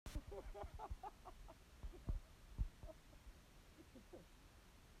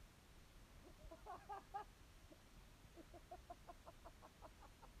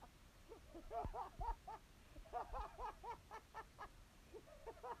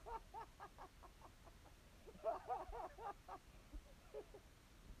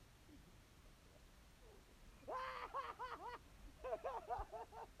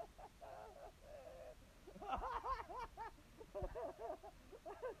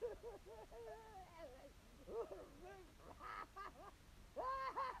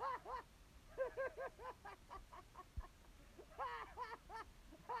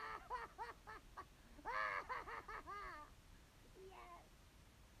Yes,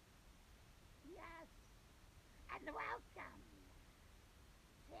 yes, and welcome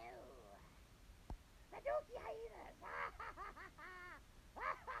to the Dookie Hyenas.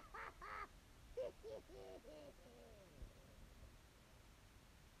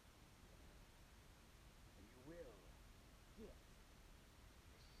 And you will get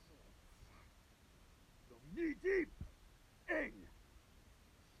the shits. Go knee deep in.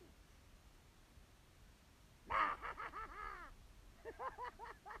 Shit.